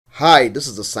Hi, this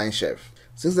is the Science Chef.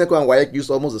 Since NECO and WAEC use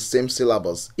almost the same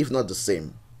syllabus, if not the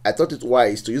same, I thought it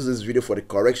wise to use this video for the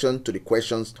correction to the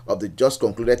questions of the just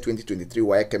concluded 2023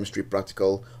 WAEC Chemistry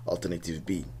Practical Alternative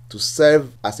B to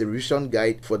serve as a revision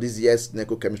guide for this year's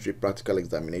NECO Chemistry Practical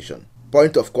examination.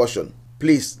 Point of caution,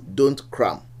 please don't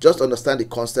cram. Just understand the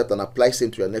concept and apply same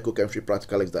to your NECO Chemistry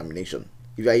Practical examination.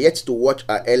 If you are yet to watch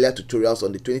our earlier tutorials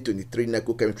on the 2023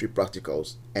 NECO Chemistry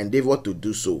Practicals, endeavor to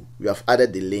do so. We have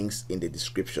added the links in the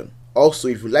description. Also,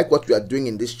 if you like what we are doing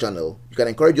in this channel, you can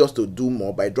encourage us to do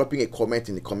more by dropping a comment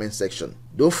in the comment section.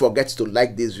 Don't forget to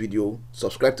like this video,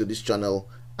 subscribe to this channel,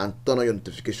 and turn on your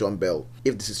notification bell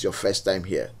if this is your first time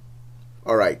here.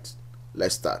 Alright,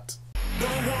 let's start.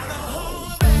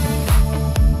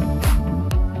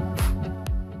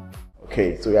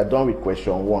 Okay, so we are done with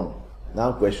question 1.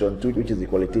 Now question 2, which is the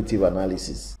qualitative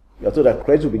analysis. You are told that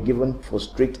credit will be given for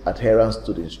strict adherence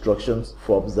to the instructions,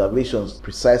 for observations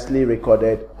precisely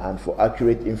recorded, and for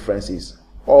accurate inferences.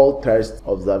 All tests,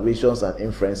 observations, and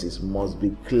inferences must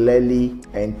be clearly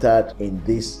entered in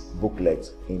this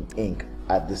booklet in ink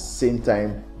at the same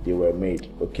time they were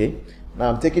made. Okay, now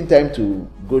I'm taking time to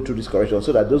go through this correction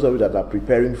so that those of you that are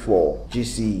preparing for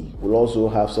GCE will also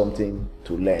have something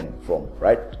to learn from,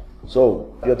 right?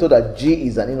 So, you're told that G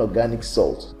is an inorganic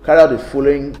salt. Carry out the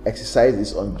following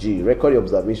exercises on G. Record your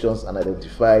observations and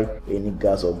identify any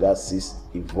gas or gases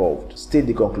evolved. State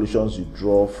the conclusions you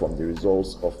draw from the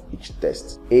results of each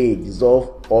test. A.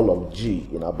 Dissolve all of G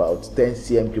in about 10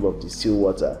 cm³ of distilled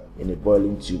water in a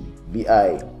boiling tube.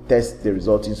 B.I. Test the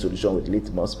resulting solution with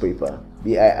litmus paper.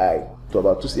 B.I.I. To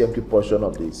about 2 cm³ portion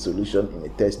of the solution in a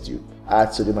test tube.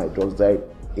 Add sodium hydroxide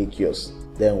aqueous.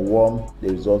 Then warm the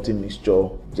resulting mixture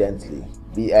gently.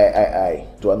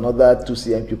 BIII. To another 2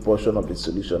 cm³ portion of the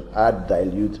solution, add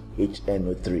dilute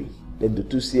HNO3. Then to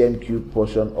 2 cm³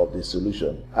 portion of the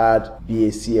solution, add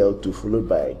BaCl2 followed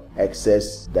by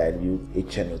excess dilute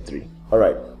HNO3.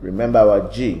 Alright, remember our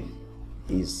G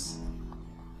is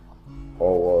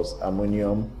or was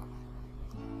ammonium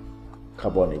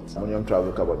carbonate, ammonium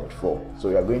tricarbonate 4. So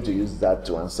we are going to use that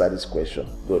to answer this question.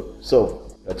 Good. So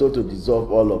we are told to dissolve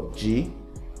all of G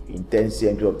in 10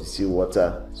 cm³ of distilled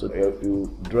water. So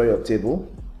you draw your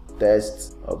table,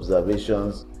 tests,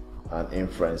 observations, and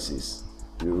inferences.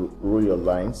 You rule your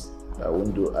lines. I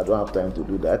don't have time to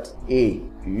do that. A.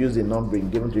 You use the numbering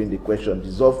given to you in the question.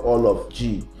 Dissolve all of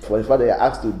G. For the fact that you're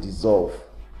asked to dissolve,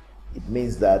 it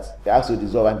means that you're asked to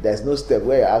dissolve and there's no step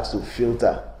where you're asked to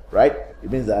filter, right?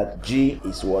 It means that G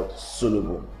is what?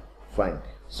 Soluble. Fine.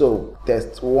 So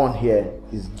test 1 here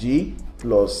is G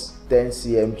plus 10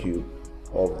 cm³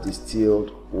 of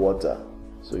distilled water.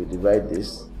 So you divide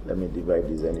this. Let me divide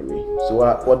this anyway. So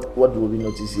what do we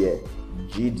notice here?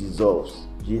 G dissolves.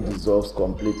 G dissolves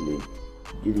completely.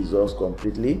 G dissolves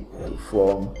completely to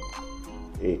form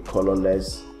a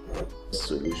colorless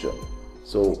solution.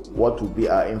 So what will be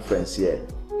our inference here?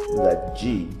 That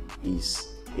G is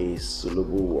a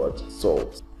soluble what?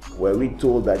 Salt. Were we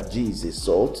told that G is a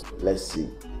salt? Let's see.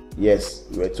 Yes,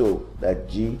 we were told that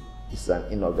G is an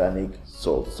inorganic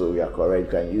salt. So we are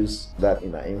correct. You can use that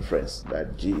in our inference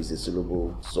that G is a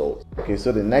soluble salt. Okay,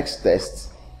 so the next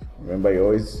test, remember you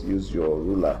always use your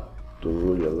ruler to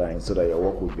rule your line so that your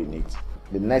work will be neat.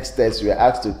 The next test, we are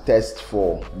asked to test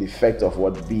for the effect of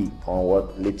what? B on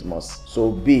what? Litmus. So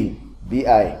BI,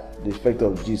 the effect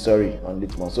of G, on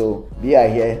litmus. So BI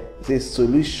here says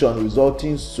solution,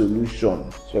 resulting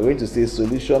solution. So we're going to say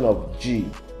solution of G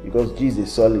because G is a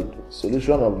solid.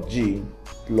 Solution of G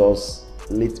plus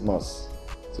litmus.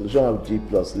 Solution of G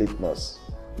plus litmus.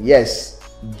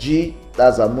 Yes, G,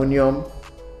 that's ammonium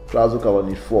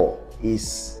tricarbonate 4,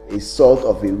 is a salt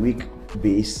of a weak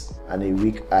base and a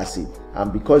weak acid.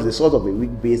 And because the salt of a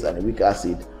weak base and a weak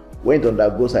acid, when it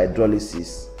undergoes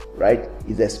hydrolysis, right,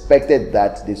 it's expected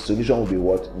that the solution will be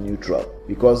what? Neutral,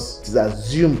 because it is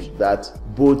assumed that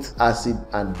both acid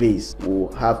and base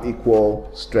will have equal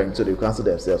strength, so they cancel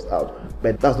themselves out.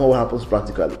 But that's not what happens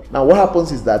practically. Now what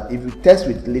happens is that if you test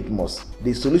with litmus,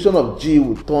 the solution of G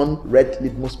will turn red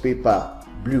litmus paper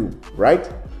blue, right?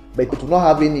 But it will not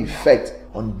have any effect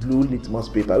on blue litmus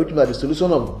paper, which means that the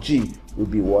solution of G will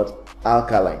be what?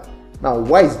 Alkaline. Now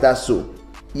why is that so?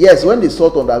 Yes, when the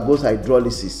salt undergoes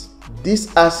hydrolysis,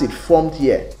 this acid formed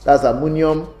here, that's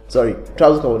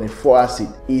tricarbonate 4 acid,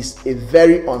 is a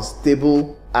very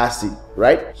unstable acid,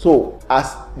 right? So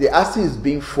as the acid is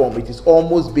being formed, it is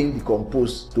almost being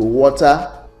decomposed to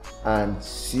water and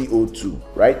CO2,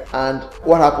 right? And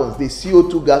what happens? The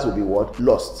CO2 gas will be what?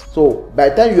 Lost. So by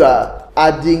the time you are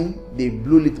adding the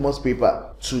blue litmus paper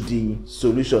to the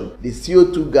solution, the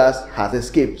CO2 gas has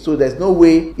escaped, so there's no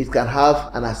way it can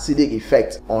have an acidic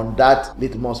effect on that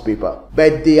litmus paper.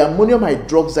 But the ammonium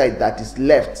hydroxide that is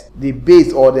left, the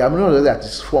base or the ammonium hydroxide that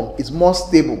is formed, is more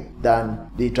stable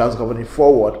than the transcarbonate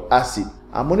forward acid.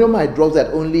 Ammonium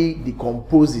hydroxide only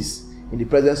decomposes in the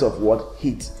presence of what?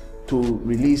 Heat, to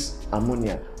release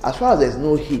ammonia. As far as there's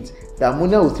no heat, the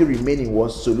ammonia will still remain in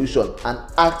what? Solution, and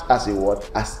act as a what?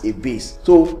 As a base.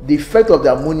 So the effect of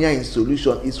the ammonia in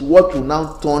solution is what will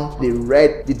now turn the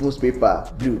red litmus paper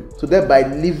blue, so thereby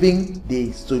leaving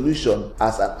the solution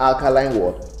as an alkaline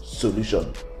what?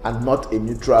 Solution, and not a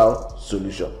neutral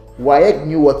solution. WAEC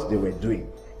knew what they were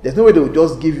doing. There's no way they would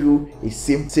just give you a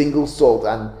single salt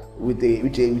and with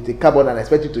a carbon and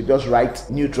expect you to just write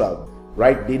neutral,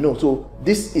 right? They know. So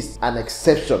this is an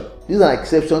exception. This is an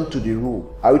exception to the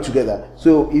rule. Are we together?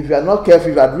 So if you are not careful,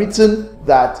 if you have written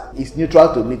that it's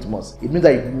neutral to litmus, it means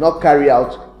that you did not carry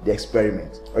out the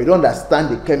experiment, or you don't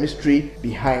understand the chemistry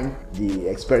behind the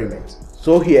experiment.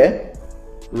 So here,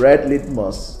 red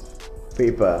litmus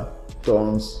paper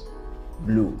turns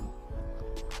blue.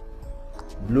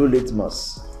 Blue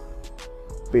litmus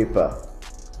paper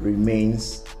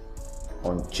remains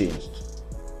unchanged.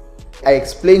 I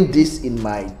explained this in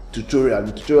my tutorial,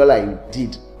 the tutorial I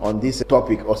did on this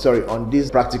topic, or sorry, on this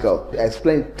practical. I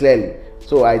explained clearly.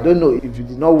 So I don't know, if you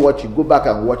did not watch, you go back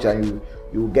and watch and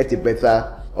you will get a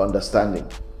better understanding.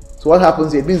 So what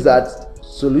happens? It means that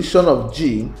solution of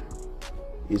G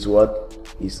is what?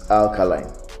 Is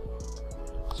alkaline.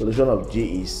 Solution of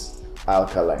G is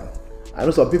alkaline. I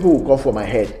know some people will come for my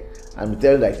head and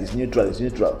tell you that it's neutral, it's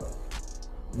neutral.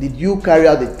 Did you carry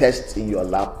out the test in your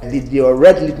lab? Did your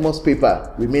red litmus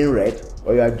paper remain red,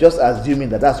 or you are just assuming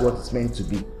that that's what it's meant to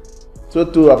be? So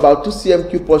to about 2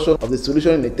 cm³ portion of the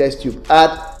solution in the test tube,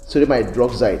 add sodium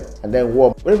hydroxide and then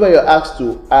warm. Whenever you're asked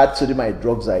to add sodium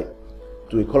hydroxide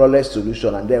to a colorless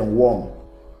solution and then warm,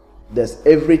 there's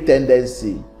every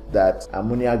tendency that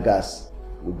ammonia gas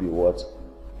will be what?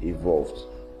 Evolved.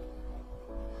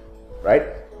 Right?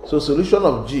 So solution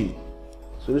of G,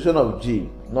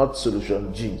 not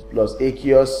solution G, plus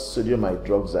aqueous sodium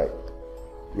hydroxide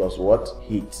plus what?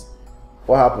 Heat.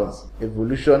 What happens?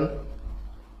 Evolution,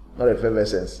 not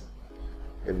effervescence.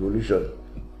 Evolution,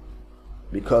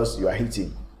 because you are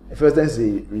heating. Effervescence is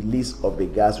the release of a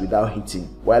gas without heating,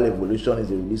 while evolution is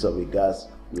the release of a gas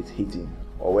with heating,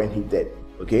 or when heated.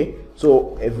 Okay,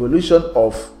 so evolution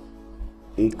of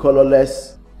a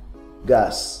colorless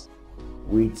gas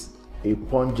with a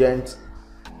pungent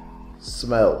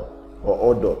smell or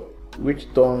odor,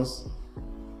 which turns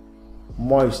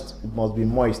moist, it must be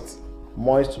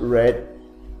moist red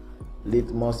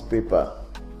litmus paper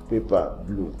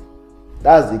blue.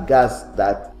 That's the gas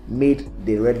that made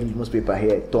the red litmus paper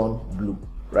here turn blue,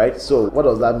 right? So what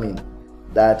does that mean?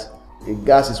 That a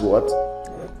gas is what?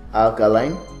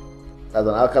 Alkaline. As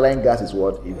an alkaline gas is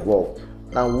what? Evolved.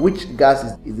 Now, which gas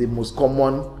is the most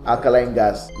common alkaline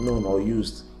gas known or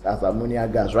used? That's ammonia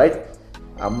gas, right?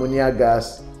 Ammonia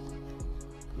gas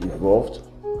evolved,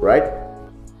 right?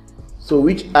 So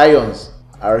which ions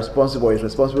are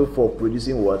responsible for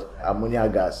producing what? Ammonia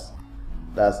gas.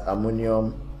 That's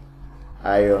ammonium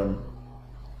ion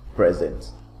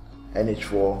present,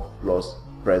 NH4 plus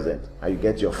present, and you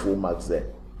get your full marks there.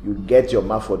 You get your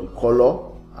mark for the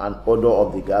color and odor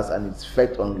of the gas and its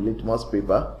effect on the litmus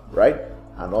paper, right?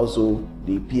 And also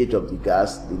the pH of the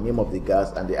gas, the name of the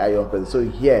gas, and the ion present. So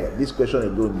here, this question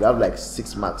alone, you have like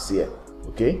 6 marks here.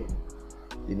 Okay.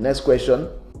 The next question,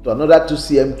 to another 2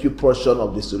 cm³ portion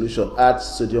of the solution, add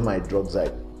sodium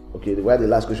hydroxide. Okay, where the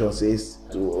last question says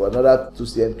to another 2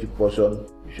 cm³ portion,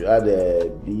 you should add a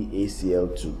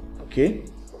BaCl2. Okay,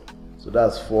 so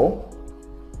that's 4.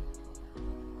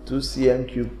 2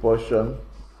 cm³ portion,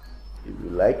 if you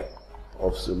like,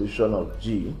 of solution of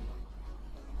G,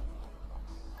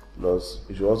 plus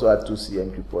you should also add 2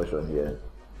 cm³ portion here.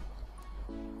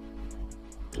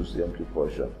 2 cm³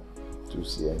 portion, 2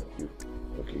 cm³.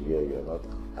 Okay, here you're not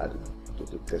adding to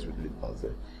the test with litmus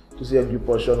there. 2 cm³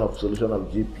 portion of solution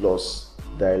of G plus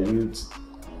dilute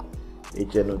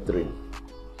HNO3.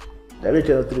 Dilute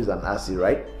HNO3 is an acid,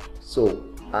 right? So,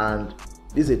 and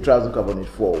this is a triazole carbonate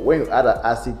 4. When you add an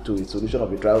acid to a solution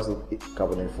of a triazole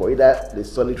carbonate 4, either the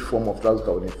solid form of triazole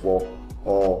carbonate 4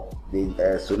 or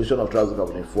the solution of triazole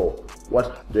carbonate 4,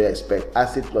 what do you expect?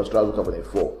 Acid plus triazole carbonate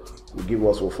 4 will give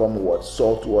us, will form what?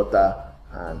 Salt water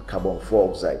and carbon 4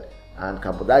 oxide. And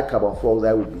that carbon 4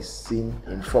 oxide will be seen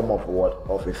in form of what?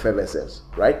 Of effervescence,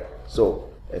 right? So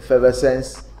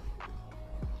effervescence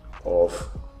of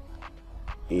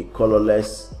a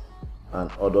colorless and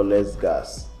odorless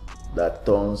gas that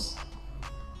turns,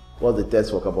 what's the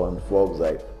test for carbon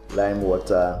dioxide? Lime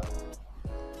water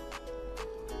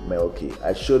milky.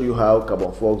 I showed you how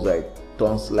carbon dioxide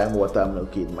turns lime water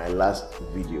milky in my last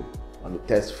video on the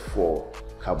test for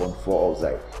carbon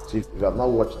dioxide. So if you have not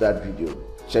watched that video,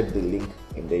 check the link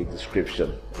in the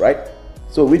description, right?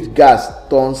 So which gas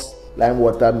turns lime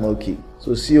water milky?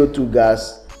 So CO2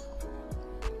 gas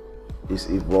is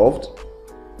evolved,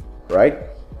 right?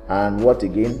 And what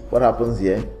happens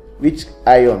here? Which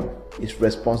ion is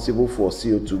responsible for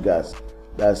CO2 gas?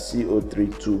 That's CO3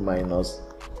 2-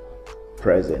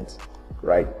 present,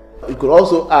 right? You could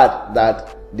also add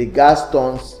that the gas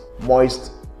turns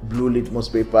moist blue litmus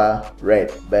paper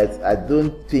red, but I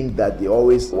don't think that they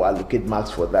always will allocate marks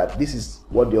for that. This is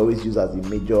what they always use as the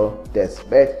major test,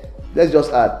 but let's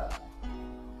just add,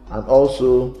 and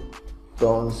also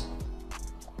turns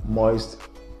moist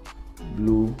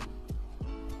blue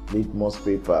litmus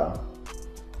paper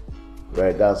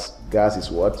red. That's gas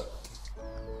is what?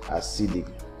 Acidic.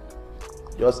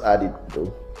 Just add it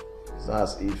though. It's not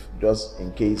as if, just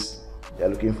in case they're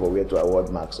looking for where to award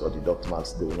marks or deduct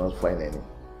marks, they will not find any.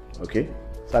 Okay,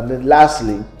 so and then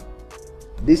lastly,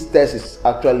 this test is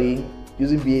actually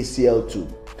using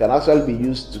BaCl2. Can actually be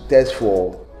used to test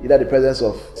for either the presence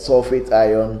of sulfate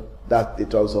ion, that the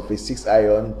sulfate 6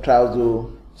 ion,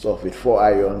 triazosulfate 4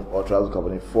 ion, or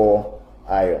triazocarbonate 4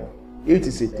 ion. If it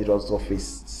is a sulfate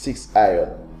 6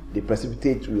 ion, the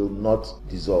precipitate will not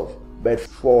dissolve. But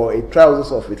for a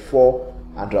triazosulfate 4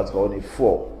 and triazocarbonate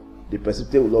 4, the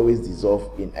precipitate will always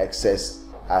dissolve in excess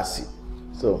acid.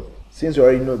 So since you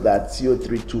already know that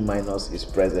CO3 2- is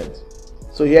present,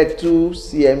 so here 2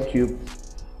 cm³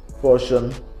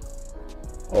 portion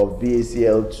of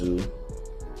BaCl2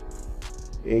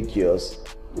 aqueous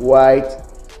white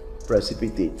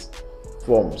precipitate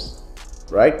forms,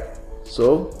 right?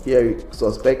 So here you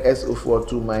suspect SO4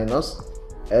 2-,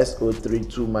 SO3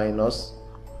 2-,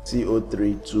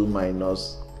 CO3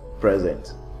 2-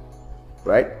 present,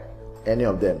 right? Any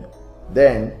of them.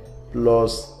 Then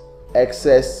plus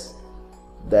excess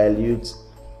dilute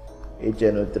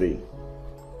HNO3,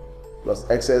 plus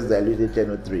excess dilute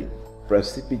HNO3,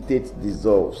 precipitate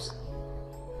dissolves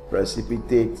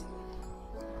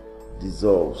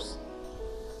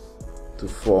to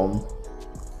form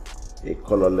a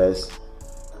colorless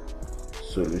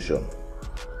solution.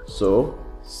 So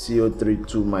CO3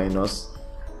 2-,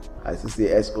 I still say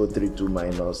SO3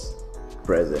 2-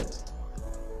 present.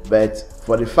 But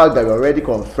for the fact that we already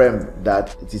confirmed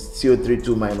that it is CO3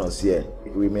 2- here,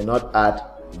 we may not add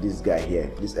this guy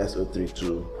here, this SO3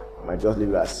 2, might just leave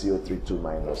it as CO3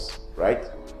 2-, right?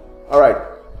 Alright,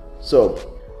 so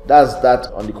that's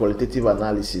that on the qualitative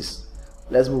analysis.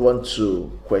 Let's move on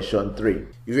to question 3.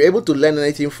 If you're able to learn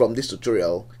anything from this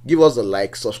tutorial, give us a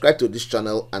like, subscribe to this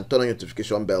channel, and turn on your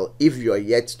notification bell if you are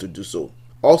yet to do so.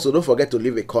 Also, don't forget to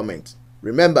leave a comment.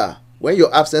 Remember, when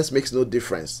your absence makes no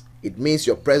difference, it means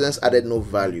your presence added no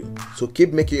value. So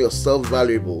keep making yourself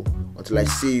valuable until I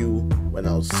see you when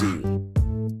I'll see you.